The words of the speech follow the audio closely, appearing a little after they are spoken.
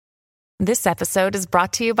This episode is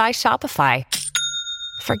brought to you by Shopify.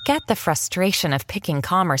 Forget the frustration of picking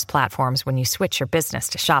commerce platforms when you switch your business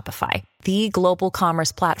to Shopify, the global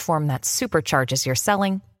commerce platform that supercharges your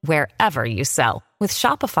selling wherever you sell. With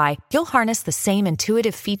Shopify, you'll harness the same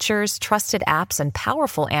intuitive features, trusted apps, and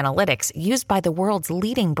powerful analytics used by the world's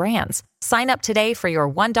leading brands. Sign up today for your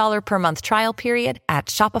 $1 per month trial period at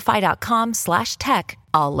shopify.com/tech,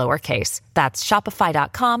 all lowercase. That's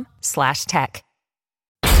shopify.com/tech.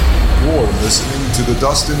 You're listening to the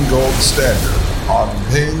Dustin Gold Standard on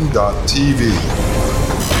Pain.tv.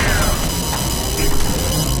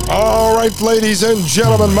 All right, ladies and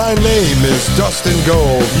gentlemen, my name is Dustin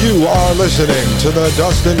Gold. You are listening to the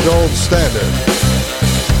Dustin Gold Standard.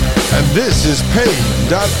 And this is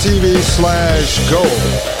Pain.tv/gold.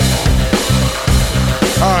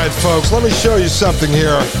 All right, folks, let me show you something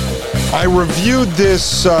here. I reviewed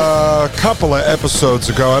this a couple of episodes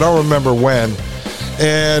ago. I don't remember when.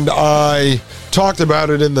 And I talked about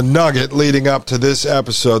it in the Nugget leading up to this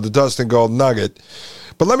episode, the Dustin Gold Nugget.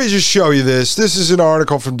 But let me just show you this. This is an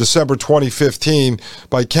article from December 2015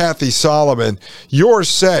 by Kathy Solomon. Your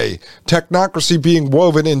say, technocracy being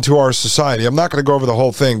woven into our society. I'm not going to go over the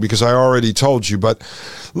whole thing because I already told you, but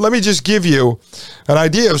let me just give you an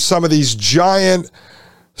idea of some of these giant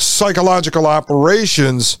psychological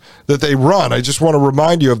operations that they run. I just want to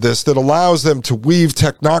remind you of this, that allows them to weave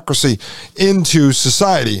technocracy into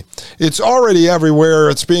society. It's already everywhere.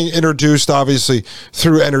 It's being introduced, obviously,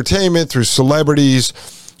 through entertainment, through celebrities,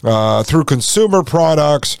 through consumer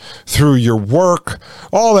products, through your work,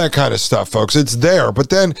 all that kind of stuff, folks. It's there. But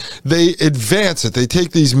then they advance it. They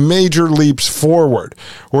take these major leaps forward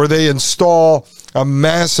where they install a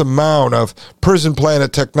mass amount of prison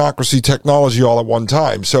planet technocracy technology all at one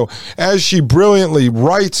time. So as she brilliantly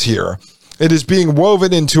writes here, it is being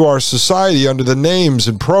woven into our society under the names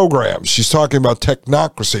and programs. She's talking about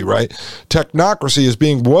technocracy, right? Technocracy is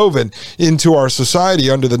being woven into our society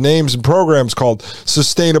under the names and programs called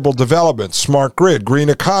sustainable development, smart grid, green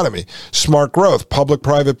economy, smart growth,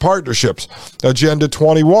 public-private partnerships, Agenda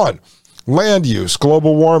 21, land use,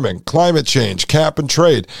 global warming, climate change, cap and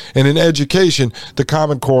trade, and in education, the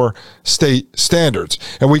Common Core state standards.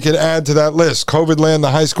 And we can add to that list COVID land,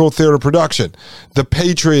 the high school theater production, the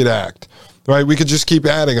Patriot Act, right? We could just keep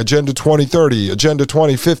adding Agenda 2030, Agenda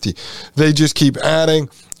 2050. They just keep adding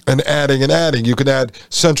and adding and adding. You can add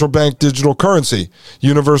central bank digital currency,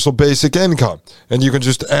 universal basic income, and you can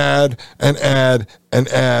just add and add and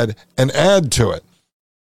add and add to it.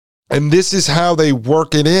 And this is how they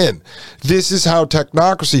work it in. This is how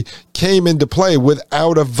technocracy came into play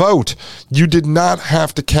without a vote. You did not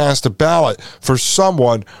have to cast a ballot for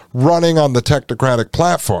someone running on the technocratic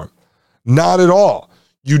platform. Not at all.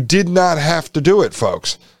 You did not have to do it,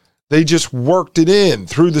 folks. They just worked it in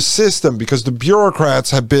through the system because the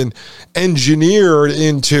bureaucrats have been engineered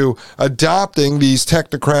into adopting these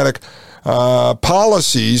technocratic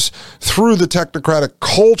policies through the technocratic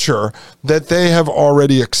culture that they have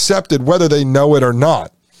already accepted, whether they know it or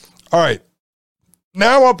not. All right.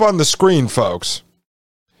 Now up on the screen, folks,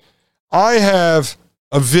 I have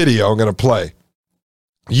a video I'm going to play.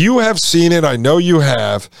 You have seen it. I know you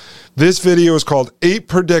have. This video is called 8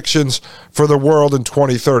 Predictions for the World in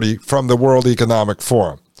 2030 from the World Economic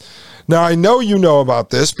Forum. Now, I know you know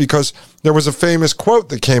about this because there was a famous quote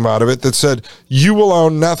that came out of it that said, "You will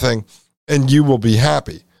own nothing and you will be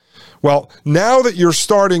happy." Well, now that you're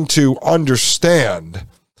starting to understand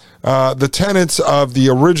the tenets of the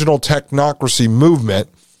original technocracy movement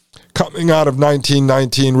coming out of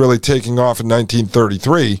 1919, really taking off in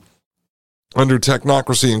 1933 under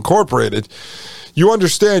Technocracy Incorporated, you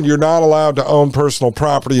understand you're not allowed to own personal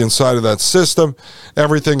property inside of that system.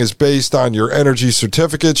 Everything is based on your energy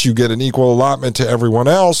certificates. You get an equal allotment to everyone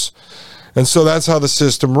else. And so that's how the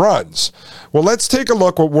system runs. Well, let's take a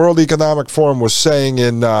look what World Economic Forum was saying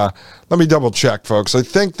in, let me double check, folks. I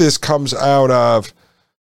think this comes out of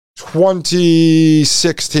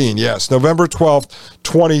 2016. Yes, November 12th,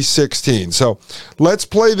 2016. So let's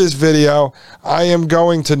play this video. I am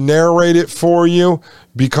going to narrate it for you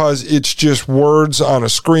because it's just words on a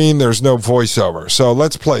screen. There's no voiceover. So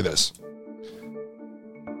let's play this.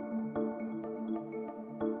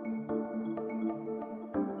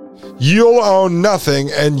 You'll own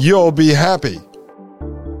nothing and you'll be happy.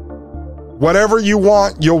 Whatever you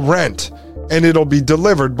want, you'll rent, and it'll be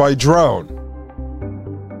delivered by drone.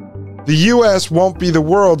 The U.S. won't be the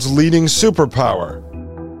world's leading superpower.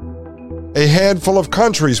 A handful of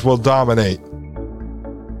countries will dominate.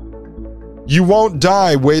 You won't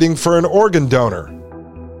die waiting for an organ donor.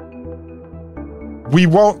 We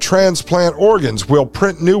won't transplant organs, we'll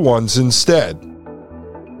print new ones instead.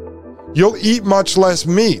 You'll eat much less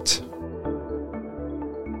meat.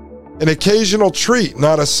 An occasional treat,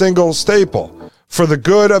 not a single staple, for the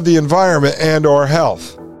good of the environment and or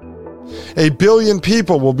health. 1 billion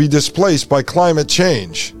people will be displaced by climate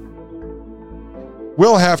change.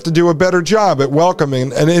 We'll have to do a better job at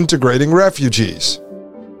welcoming and integrating refugees.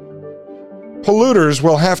 Polluters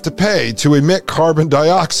will have to pay to emit carbon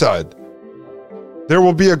dioxide. There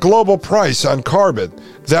will be a global price on carbon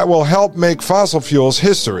that will help make fossil fuels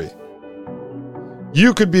history.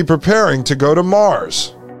 You could be preparing to go to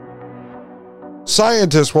Mars.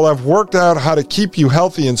 Scientists will have worked out how to keep you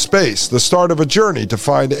healthy in space, the start of a journey to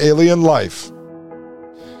find alien life.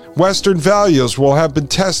 Western values will have been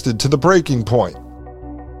tested to the breaking point.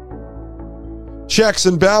 Checks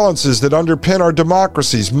and balances that underpin our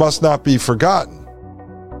democracies must not be forgotten,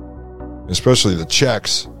 especially the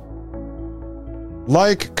checks.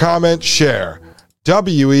 Like, comment, share.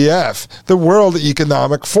 WEF, the World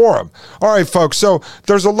Economic Forum. All right, folks, so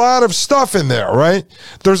there's a lot of stuff in there, right?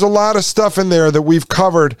 There's a lot of stuff in there that we've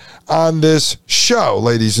covered on this show,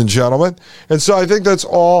 ladies and gentlemen. And so I think that's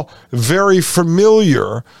all very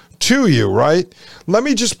familiar to you, right? Let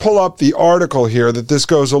me just pull up the article here that this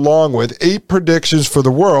goes along with, 8 predictions for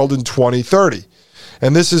the world in 2030.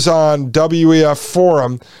 And this is on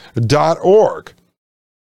wefforum.org.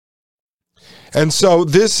 And so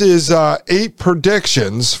this is 8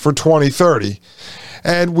 predictions for 2030.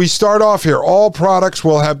 And we start off here. All products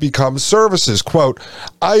will have become services. Quote,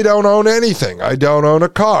 I don't own anything. I don't own a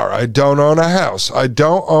car. I don't own a house. I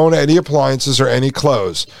don't own any appliances or any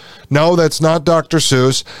clothes. No, that's not Dr.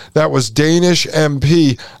 Seuss. That was Danish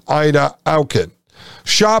MP Ida Auken.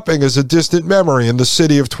 Shopping is a distant memory in the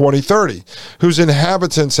city of 2030, whose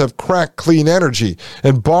inhabitants have cracked clean energy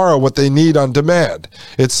and borrow what they need on demand.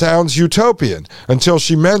 It sounds utopian until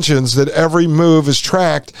she mentions that every move is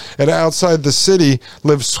tracked and outside the city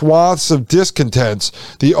live swaths of discontents,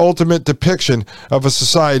 the ultimate depiction of a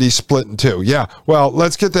society split in two. Yeah, well,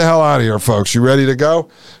 let's get the hell out of here, folks. You ready to go?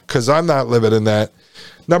 Because I'm not living in that.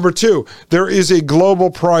 Number 2, there is a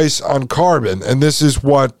global price on carbon, and this is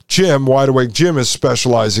what Jim, Wide Awake Jim, is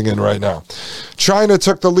specializing in right now. China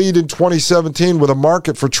took the lead in 2017 with a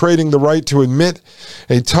market for trading the right to emit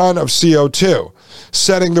a ton of CO2,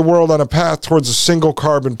 setting the world on a path towards a single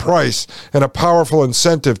carbon price and a powerful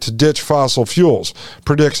incentive to ditch fossil fuels,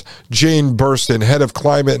 predicts Jane Burston, head of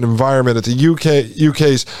climate and environment at the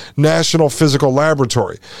UK's National Physical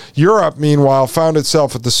Laboratory. Europe, meanwhile, found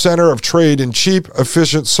itself at the center of trade in cheap,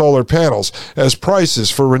 efficient solar panels as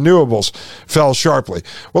prices for renewables fell sharply.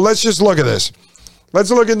 Well, let's just look at this.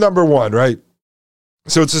 Let's look at number 1, right?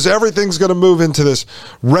 So it says everything's going to move into this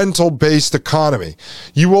rental-based economy.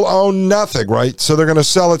 You will own nothing, right? So they're going to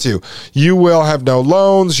sell it to you. You will have no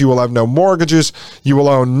loans. You will have no mortgages. You will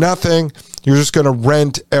own nothing. You're just going to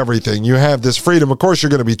rent everything. You have this freedom. Of course, you're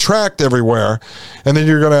going to be tracked everywhere, and then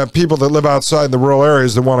you're going to have people that live outside the rural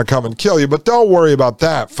areas that want to come and kill you. But don't worry about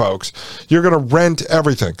that, folks. You're going to rent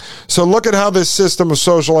everything. So look at how this system of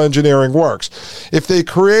social engineering works. If they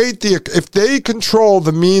control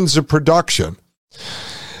the means of production,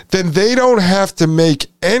 then they don't have to make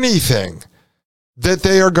anything that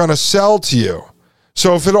they are going to sell to you.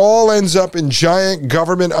 So if it all ends up in giant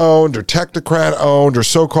government-owned or technocrat-owned or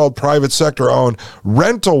so-called private sector-owned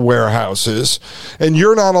rental warehouses, and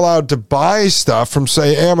you're not allowed to buy stuff from,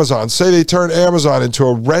 say, Amazon. Say they turn Amazon into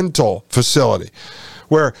a rental facility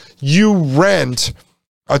where you rent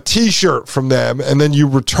a T-shirt from them and then you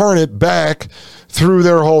return it back through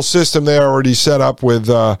their whole system they already set up with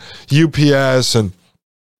UPS and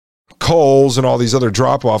Kohl's and all these other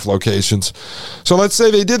drop-off locations. So let's say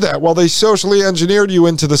they did that. Well, they socially engineered you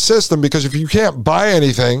into the system, because if you can't buy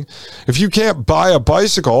anything, if you can't buy a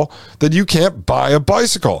bicycle, then you can't buy a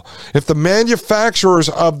bicycle. If the manufacturers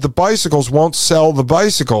of the bicycles won't sell the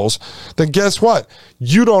bicycles, then guess what?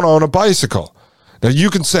 You don't own a bicycle. Now, you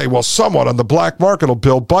can say, well, someone on the black market will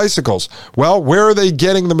build bicycles. Well, where are they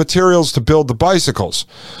getting the materials to build the bicycles?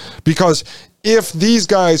 Because if these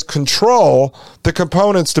guys control the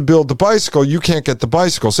components to build the bicycle, you can't get the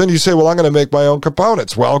bicycles. Then you say, well, I'm going to make my own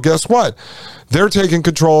components. Well, guess what? They're taking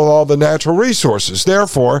control of all the natural resources.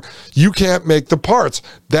 Therefore, you can't make the parts.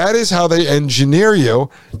 That is how they engineer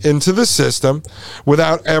you into the system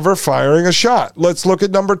without ever firing a shot. Let's look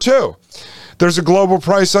at number 2. There's a global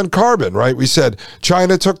price on carbon, right? We said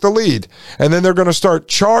China took the lead, and then they're going to start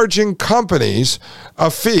charging companies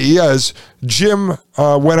a fee, as Jim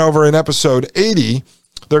went over in episode 80.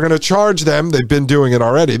 They're going to charge them, they've been doing it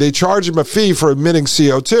already, they charge them a fee for emitting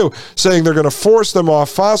CO2, saying they're going to force them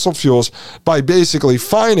off fossil fuels by basically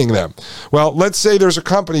fining them. Well, let's say there's a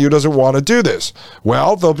company who doesn't want to do this.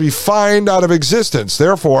 Well, they'll be fined out of existence.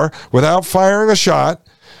 Therefore, without firing a shot,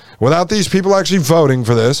 without these people actually voting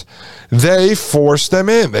for this, they forced them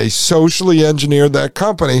in. They socially engineered that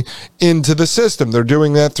company into the system. They're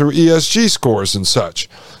doing that through ESG scores and such.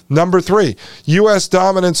 Number 3, U.S.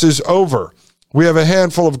 dominance is over. We have a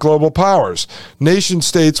handful of global powers. Nation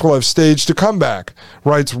states will have staged a comeback,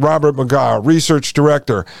 writes Robert McGaugh, research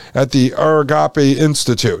director at the Agape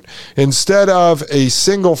Institute. Instead of a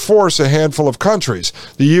single force, a handful of countries,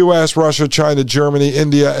 the U.S., Russia, China, Germany,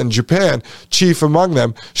 India, and Japan, chief among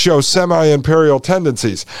them, show semi-imperial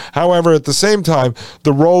tendencies. However, at the same time,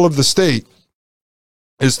 the role of the state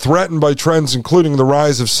is threatened by trends including the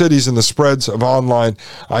rise of cities and the spreads of online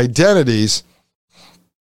identities.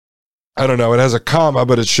 I don't know, it has a comma,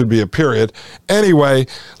 but it should be a period. Anyway,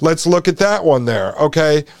 let's look at that one there,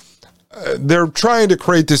 okay? They're trying to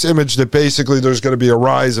create this image that basically there's going to be a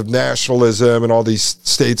rise of nationalism and all these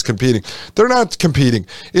states competing. They're not competing.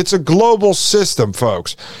 It's a global system,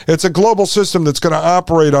 folks. It's a global system that's going to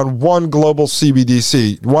operate on one global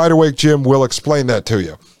CBDC. Wide Awake Jim will explain that to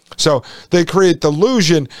you. So they create the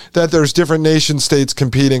illusion that there's different nation states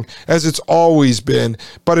competing, as it's always been,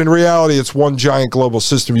 but in reality, it's one giant global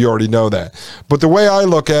system. You already know that. But the way I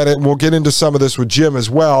look at it, and we'll get into some of this with Jim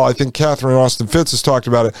as well, I think Catherine Austin Fitz has talked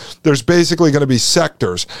about it, there's basically going to be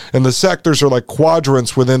sectors, and the sectors are like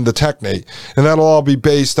quadrants within the technate, and that'll all be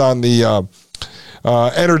based on the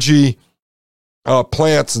energy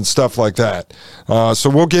plants and stuff like that. So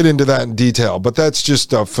we'll get into that in detail, but that's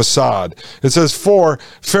just a facade. It says 4,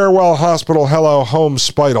 farewell hospital, hello home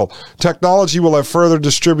spital. Technology will have further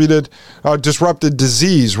disrupted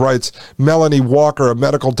disease, writes Melanie Walker, a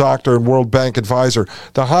medical doctor and World Bank advisor.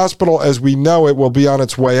 The hospital as we know it will be on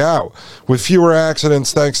its way out, with fewer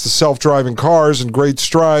accidents thanks to self-driving cars and great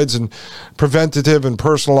strides in preventative and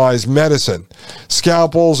personalized medicine.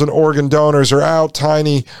 Scalpels and organ donors are out,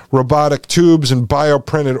 tiny robotic tubes and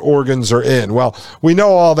bioprinted organs are in. Well, we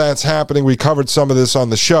know all that's happening. We covered some of this on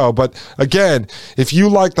the show. But again, if you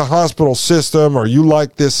like the hospital system or you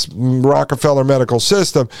like this Rockefeller medical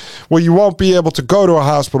system, well, you won't be able to go to a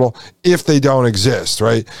hospital if they don't exist,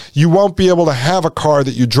 right? You won't be able to have a car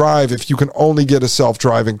that you drive if you can only get a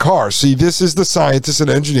self-driving car. See, this is the scientists and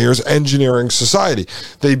engineers engineering society.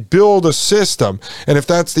 They build a system, and if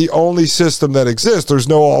that's the only system that exists, there's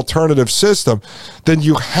no alternative system, then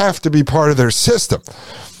you have to be part of their system.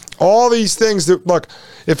 All these things that, look,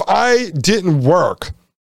 if I didn't work,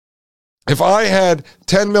 if I had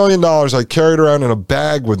 $10 million I carried around in a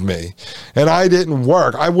bag with me and I didn't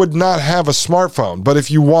work, I would not have a smartphone. But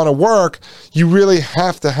if you want to work, you really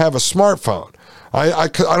have to have a smartphone. I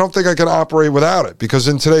don't think I can operate without it, because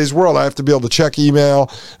in today's world, I have to be able to check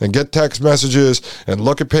email and get text messages and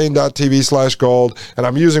look at pain.tv/gold. And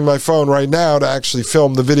I'm using my phone right now to actually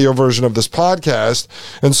film the video version of this podcast.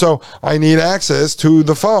 And so I need access to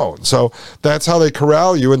the phone. So that's how they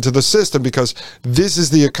corral you into the system, because this is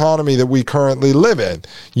the economy that we currently live in.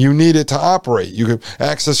 You need it to operate. You can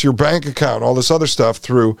access your bank account, all this other stuff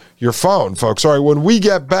through your phone, folks. All right, when we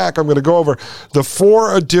get back, I'm going to go over the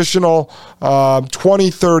 4 additional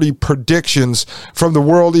 2030 predictions from the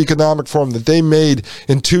World Economic Forum that they made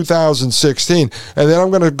in 2016. And then I'm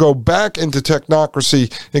going to go back into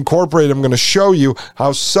Technocracy Incorporated. I'm going to show you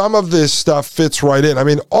how some of this stuff fits right in. I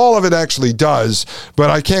mean, all of it actually does, but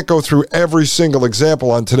I can't go through every single example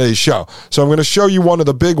on today's show. So I'm going to show you one of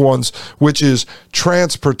the big ones, which is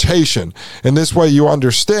transportation. And this way you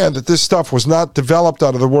understand that this stuff was not developed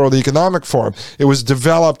out of the World Economic Forum. It was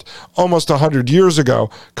developed almost 100 years ago,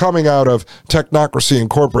 coming out of Technocracy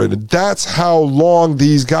Incorporated. That's how long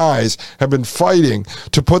these guys have been fighting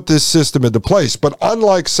to put this system into place. But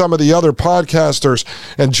unlike some of the other podcasters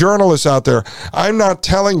and journalists out there, I'm not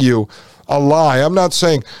telling you a lie. I'm not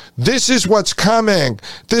saying this is what's coming.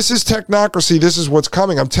 This is technocracy. This is what's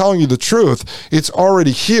coming. I'm telling you the truth. It's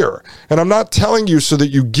already here. And I'm not telling you so that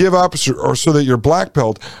you give up or so that you're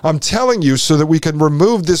blackpilled. I'm telling you so that we can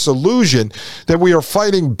remove this illusion that we are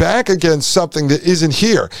fighting back against something that isn't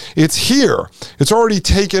here. It's here. It's already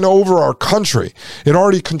taken over our country. It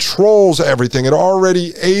already controls everything. It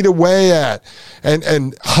already ate away at and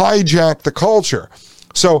hijacked the culture.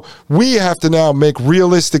 So we have to now make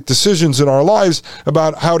realistic decisions in our lives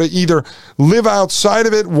about how to either live outside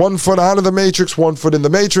of it, 1 foot out of the matrix, 1 foot in the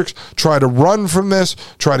matrix, try to run from this,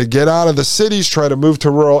 try to get out of the cities, try to move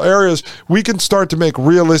to rural areas. We can start to make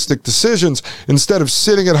realistic decisions instead of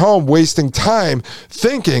sitting at home wasting time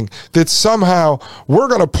thinking that somehow we're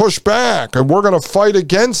going to push back and we're going to fight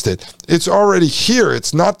against it. It's already here.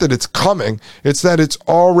 It's not that it's coming. It's that it's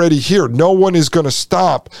already here. No one is going to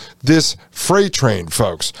stop this freight train,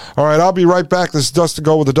 folks. All right, I'll be right back. This is Dust to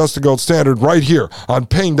Gold with the Dust to Gold Standard right here on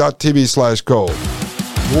pain.tv/gold.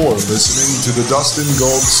 You're listening to the Dustin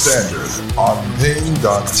Gold Standard on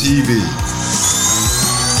Pain.tv.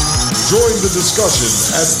 Join the discussion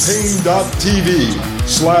at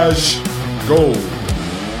Pain.tv/gold.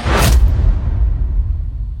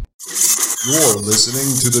 You're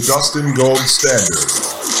listening to the Dustin Gold Standard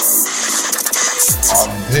on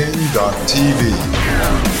Pain.tv.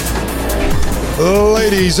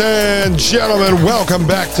 Ladies and gentlemen, welcome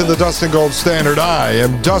back to the Dustin Gold Standard. I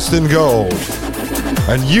am Dustin Gold,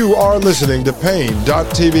 and you are listening to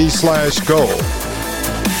Pain.tv/gold.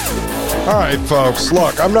 All right, folks,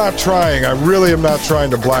 look, I really am not trying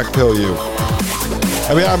to blackpill you.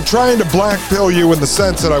 I mean, I'm trying to blackpill you in the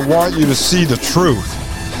sense that I want you to see the truth.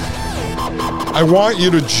 I want you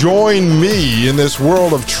to join me in this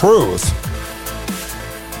world of truth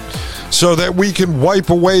so that we can wipe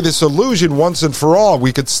away this illusion once and for all.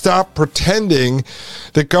 We could stop pretending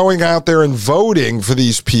that going out there and voting for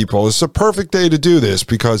these people is the perfect day to do this,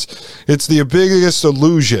 because it's the biggest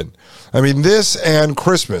illusion. I mean, this and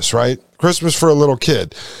Christmas, right? Christmas for a little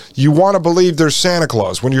kid. You want to believe there's Santa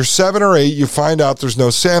Claus. When you're 7 or 8, you find out there's no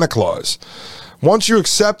Santa Claus. Once you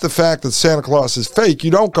accept the fact that Santa Claus is fake,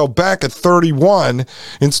 you don't go back at 31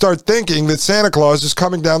 and start thinking that Santa Claus is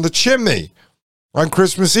coming down the chimney on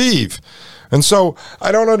Christmas Eve. And so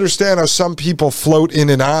I don't understand how some people float in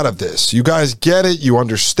and out of this. You guys get it, you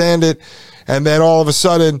understand it, and then all of a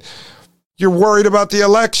sudden you're worried about the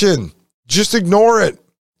election. Just ignore it.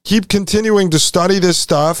 Keep continuing to study this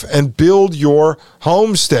stuff and build your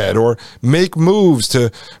homestead, or make moves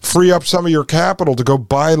to free up some of your capital to go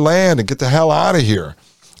buy land and get the hell out of here.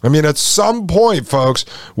 I mean, at some point, folks,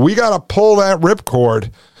 we got to pull that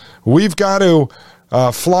ripcord. We've got to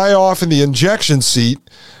fly off in the injection seat.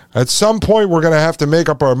 At some point, we're going to have to make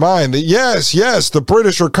up our mind that, yes, the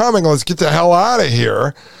British are coming. Let's get the hell out of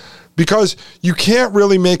here, because you can't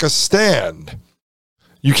really make a stand.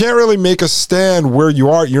 You can't really make a stand where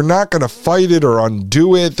you are. You're not going to fight it or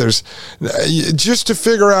undo it. There's just to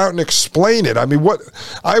figure out and explain it. I mean, what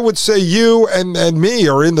I would say, you and me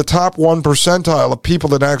are in the top 1 percentile of people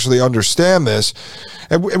that actually understand this.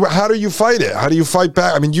 And how do you fight it? How do you fight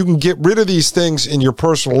back? I mean, you can get rid of these things in your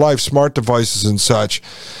personal life, smart devices and such,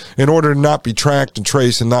 in order to not be tracked and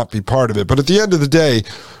traced and not be part of it. But at the end of the day,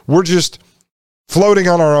 we're just floating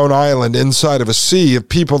on our own island inside of a sea of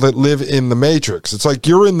people that live in the Matrix. It's like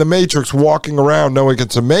you're in the Matrix walking around knowing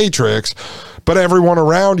it's a Matrix, but everyone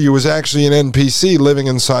around you is actually an NPC living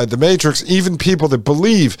inside the Matrix, even people that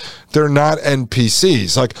believe they're not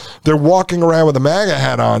NPCs. Like, they're walking around with a MAGA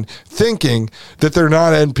hat on thinking that they're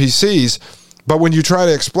not NPCs. But when you try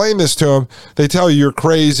to explain this to them, they tell you you're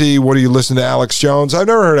crazy. What do you listen to Alex Jones? I've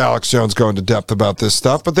never heard Alex Jones go into depth about this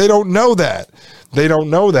stuff, but they don't know that. They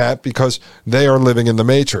don't know that because they are living in the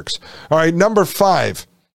Matrix. All right, number 5.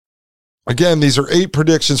 Again, these are 8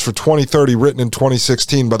 predictions for 2030 written in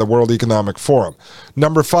 2016 by the World Economic Forum.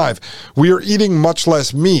 Number 5, we are eating much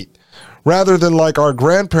less meat. Rather than like our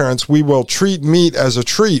grandparents, we will treat meat as a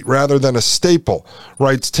treat rather than a staple,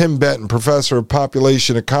 writes Tim Benton, professor of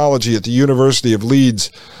population ecology at the University of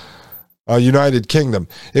Leeds, United Kingdom.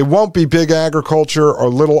 It won't be big agriculture or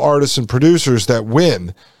little artisan producers that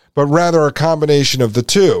win, but rather a combination of the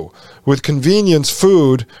two, with convenience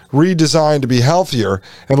food redesigned to be healthier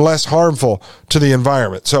and less harmful to the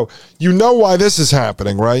environment. So you know why this is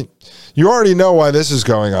happening, right? You already know why this is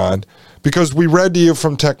going on, because we read to you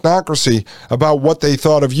from Technocracy about what they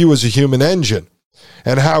thought of you as a human engine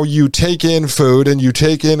and how you take in food and you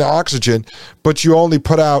take in oxygen, but you only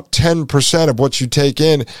put out 10% of what you take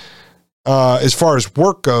in as far as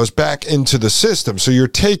work goes back into the system. So you're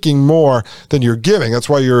taking more than you're giving. That's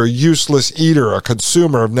why you're a useless eater, a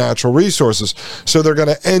consumer of natural resources. So they're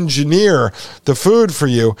going to engineer the food for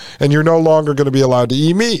you, and you're no longer going to be allowed to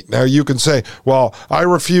eat meat. Now you can say, well, I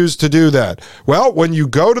refuse to do that. Well, when you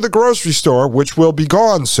go to the grocery store, which will be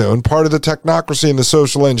gone soon, part of the technocracy and the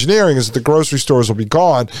social engineering is that the grocery stores will be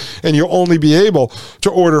gone, and you'll only be able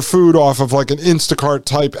to order food off of like an Instacart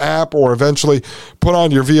type app, or eventually put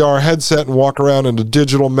on your VR headset and walk around in a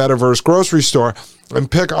digital metaverse grocery store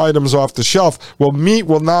and pick items off the shelf. Well, meat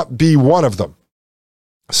will not be one of them.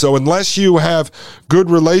 So unless you have good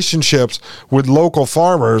relationships with local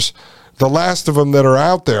farmers, the last of them that are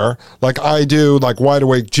out there, like I do, like Wide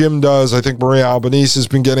Awake Jim does, I think Maria Albanese has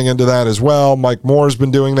been getting into that as well, Mike Moore's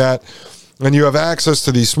been doing that, and you have access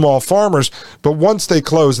to these small farmers, but once they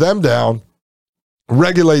close them down,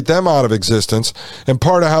 regulate them out of existence. And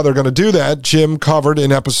part of how they're going to do that, Jim covered in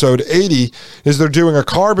episode 80, is they're doing a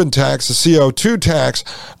carbon tax, a CO2 tax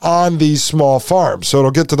on these small farms. So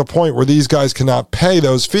it'll get to the point where these guys cannot pay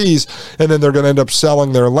those fees, and then they're going to end up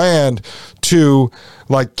selling their land to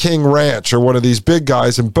like King Ranch or one of these big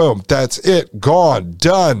guys, and boom, that's it, gone,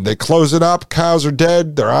 done. They close it up, cows are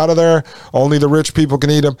dead, they're out of there, only the rich people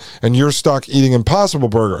can eat them, and you're stuck eating Impossible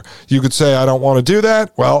Burger. You could say, I don't want to do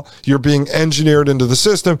that. Well, you're being engineered into the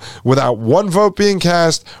system without one vote being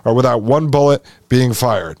cast or without one bullet being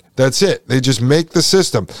fired. That's it. They just make the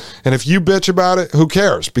system. And if you bitch about it, who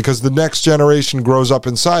cares? Because the next generation grows up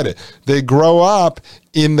inside it. They grow up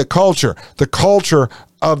in the culture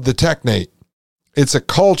of the technate. It's a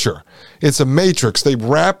culture. It's a matrix. They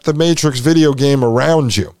wrap the Matrix video game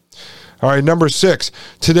around you. All right, number 6,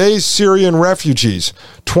 today's Syrian refugees,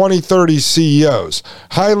 2030 CEOs.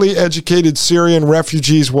 Highly educated Syrian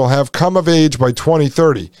refugees will have come of age by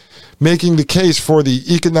 2030, making the case for the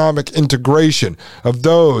economic integration of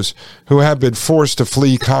those who have been forced to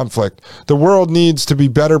flee conflict. The world needs to be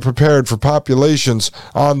better prepared for populations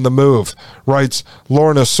on the move, writes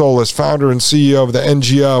Lorna Solis, founder and CEO of the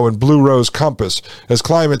NGO and Blue Rose Compass, as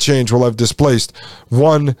climate change will have displaced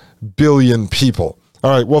 1 billion people. All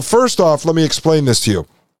right, well, first off, let me explain this to you.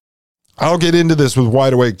 I'll get into this with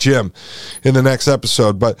Wide Awake Jim in the next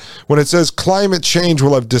episode, but when it says climate change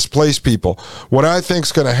will have displaced people, what I think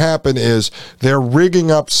is going to happen is they're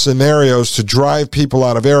rigging up scenarios to drive people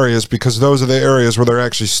out of areas because those are the areas where they're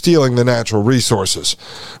actually stealing the natural resources,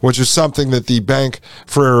 which is something that the Bank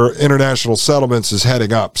for International Settlements is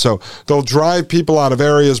heading up. So they'll drive people out of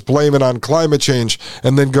areas, blame it on climate change,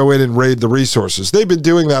 and then go in and raid the resources. They've been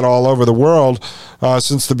doing that all over the world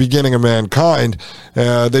since the beginning of mankind.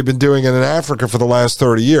 They've been doing it in Africa for the last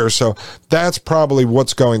 30 years. So that's probably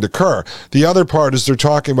what's going to occur. The other part is they're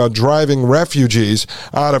talking about driving refugees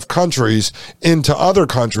out of countries into other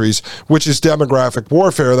countries, which is demographic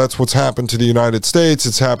warfare. That's what's happened to the United States.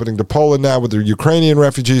 It's happening to Poland now with their Ukrainian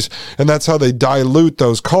refugees, and that's how they dilute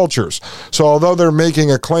those cultures. So although they're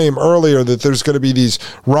making a claim earlier that there's going to be these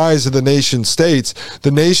rise of the nation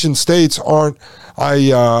states aren't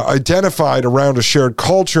identified around a shared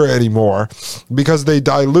culture anymore because they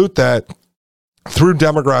dilute that through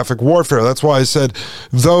demographic warfare. That's why I said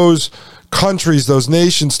those countries, those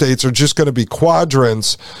nation states are just going to be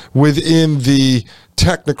quadrants within the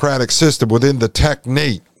technocratic system, within the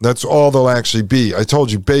technate. That's all they'll actually be. I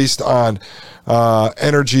told you, based on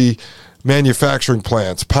energy manufacturing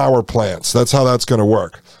plants, power plants. That's how that's going to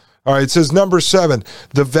work. All right, it says number 7,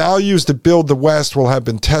 the values that build the West will have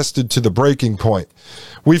been tested to the breaking point.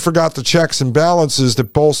 We forgot the checks and balances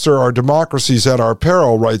that bolster our democracies at our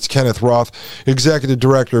peril, writes Kenneth Roth, executive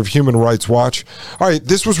director of Human Rights Watch. All right,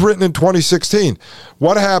 this was written in 2016.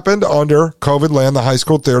 What happened under COVID land, the high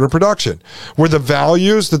school theater production? Were the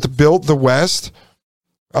values that built the West,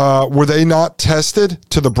 were they not tested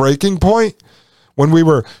to the breaking point? When we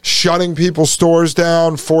were shutting people's stores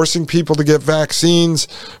down, forcing people to get vaccines,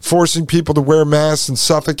 forcing people to wear masks and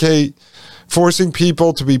suffocate, forcing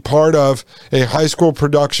people to be part of a high school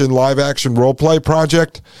production live action role play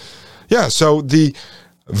project. Yeah, so the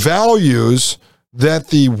values that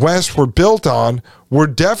the West were built on were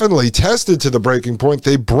definitely tested to the breaking point.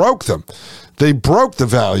 They broke them. They broke the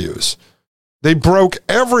values. They broke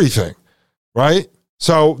everything, right?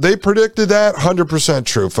 So they predicted that, 100%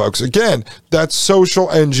 true, folks. Again, that's social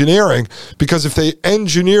engineering, because if they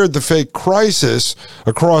engineered the fake crisis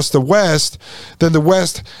across the West, then the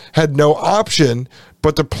West had no option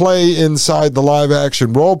but to play inside the live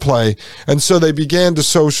action role play. And so they began to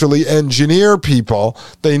socially engineer people.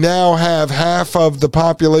 They now have half of the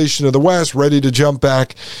population of the West ready to jump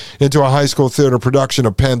back into a high school theater production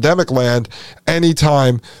of Pandemic Land.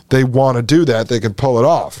 Anytime they want to do that, they can pull it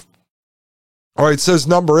off. All right, it says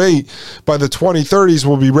number 8, by the 2030s,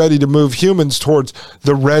 we'll be ready to move humans towards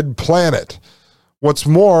the red planet. What's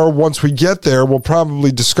more, once we get there, we'll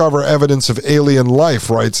probably discover evidence of alien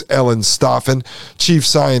life, writes Ellen Stoffen, chief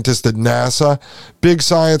scientist at NASA. Big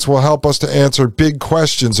science will help us to answer big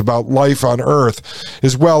questions about life on Earth,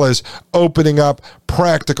 as well as opening up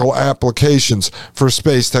practical applications for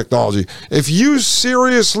space technology. If you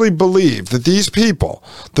seriously believe that these people,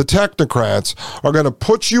 the technocrats, are going to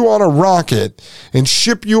put you on a rocket and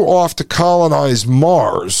ship you off to colonize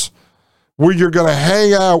Mars, where you're going to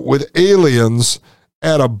hang out with aliens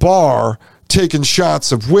at a bar taking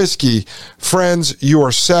shots of whiskey, friends, you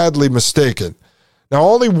are sadly mistaken. Now,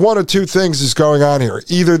 only one of two things is going on here.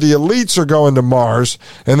 Either the elites are going to Mars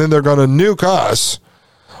and then they're going to nuke us,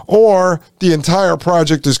 or the entire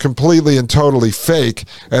project is completely and totally fake,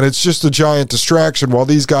 and it's just a giant distraction while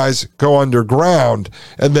these guys go underground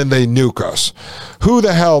and then they nuke us. Who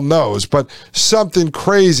the hell knows? But something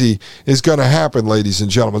crazy is going to happen, ladies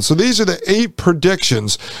and gentlemen. So these are the 8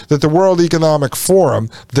 predictions that the World Economic Forum,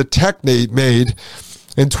 the Technate, made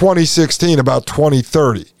in 2016 about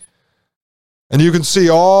 2030. And you can see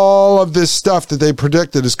all of this stuff that they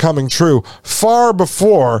predicted is coming true far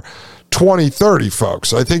before 2030,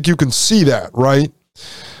 folks. I think you can see that, right?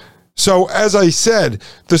 So, as I said,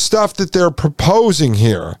 the stuff that they're proposing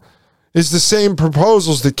here is the same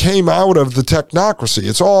proposals that came out of the Technocracy.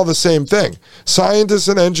 It's all the same thing. Scientists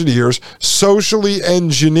and engineers socially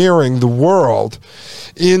engineering the world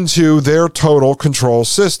into their total control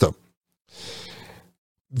system.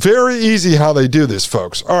 Very easy how they do this,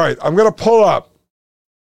 folks. All right, I'm going to pull up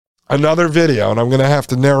another video, and I'm going to have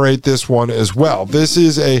to narrate this one as well. This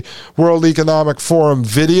is a World Economic Forum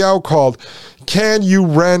video called Can You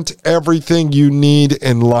Rent Everything You Need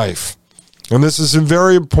in Life? And this is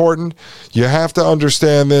very important. You have to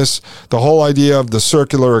understand this, the whole idea of the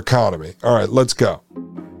circular economy. All right, let's go.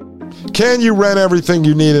 Can you rent everything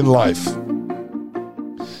you need in life?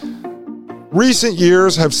 Recent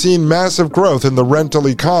years have seen massive growth in the rental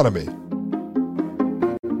economy.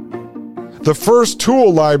 The first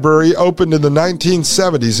tool library opened in the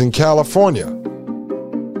 1970s in California,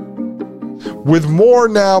 with more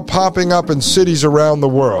now popping up in cities around the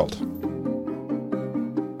world.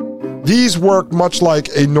 These work much like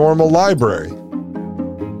a normal library,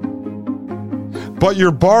 but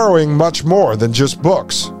you're borrowing much more than just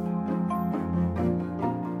books.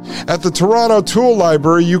 At the Toronto Tool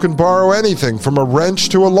Library, you can borrow anything from a wrench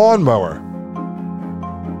to a lawnmower,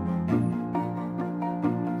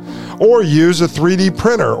 or use a 3D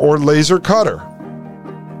printer or laser cutter,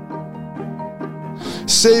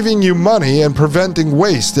 saving you money and preventing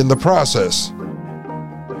waste in the process.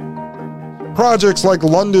 Projects like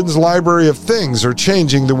London's Library of Things are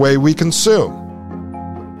changing the way we consume.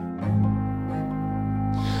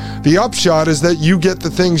 The upshot is that you get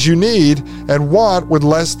the things you need and want with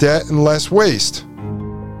less debt and less waste.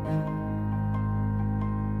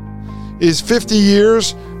 Is 50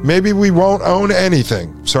 years? Maybe we won't own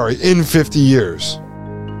anything. In 50 years.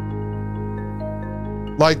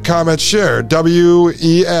 Like, comment, share.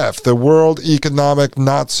 WEF, the World Economic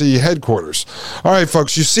Nazi Headquarters. All right,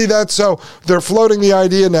 folks, you see that? So they're floating the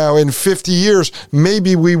idea now in 50 years,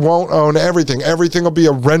 maybe we won't own everything. Everything will be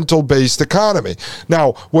a rental-based economy.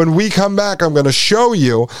 Now, when we come back, I'm going to show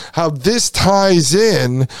you how this ties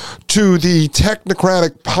in to the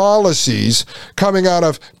technocratic policies coming out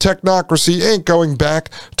of Technocracy, Inc., going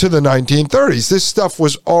back to the 1930s. This stuff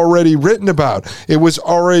was already written about. It was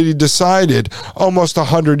already decided almost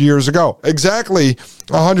 100 years ago. Exactly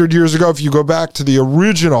 100 years ago, if you go back to the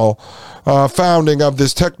original founding of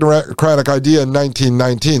this technocratic idea in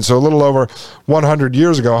 1919, so a little over 100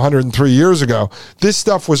 years ago, 103 years ago, this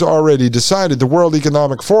stuff was already decided. The World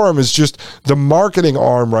Economic Forum is just the marketing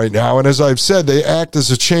arm right now, and as I've said, they act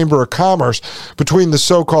as a chamber of commerce between the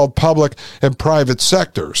so-called public and private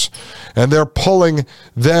sectors, and they're pulling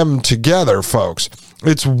them together, folks.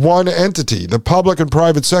 It's one entity. The public and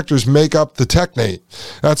private sectors make up the technate.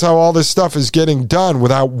 That's how all this stuff is getting done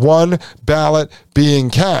without one ballot being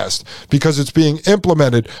cast, because it's being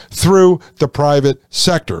implemented through the private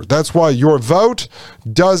sector. That's why your vote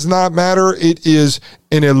does not matter. It is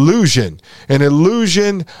an illusion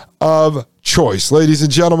of choice. Ladies and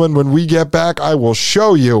gentlemen, when we get back, I will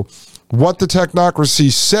show you what the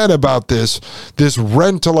Technocracy said about this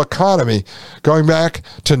rental economy going back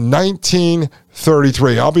to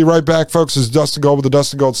 1933. I'll be right back, folks. This is Dustin Gold with the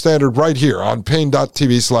Dustin Gold Standard right here on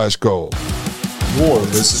Paine.tv/gold. You're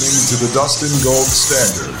listening to the Dustin Gold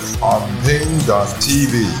Standard on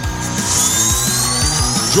Paine.tv.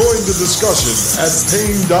 Join the discussion at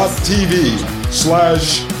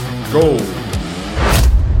Paine.tv/gold.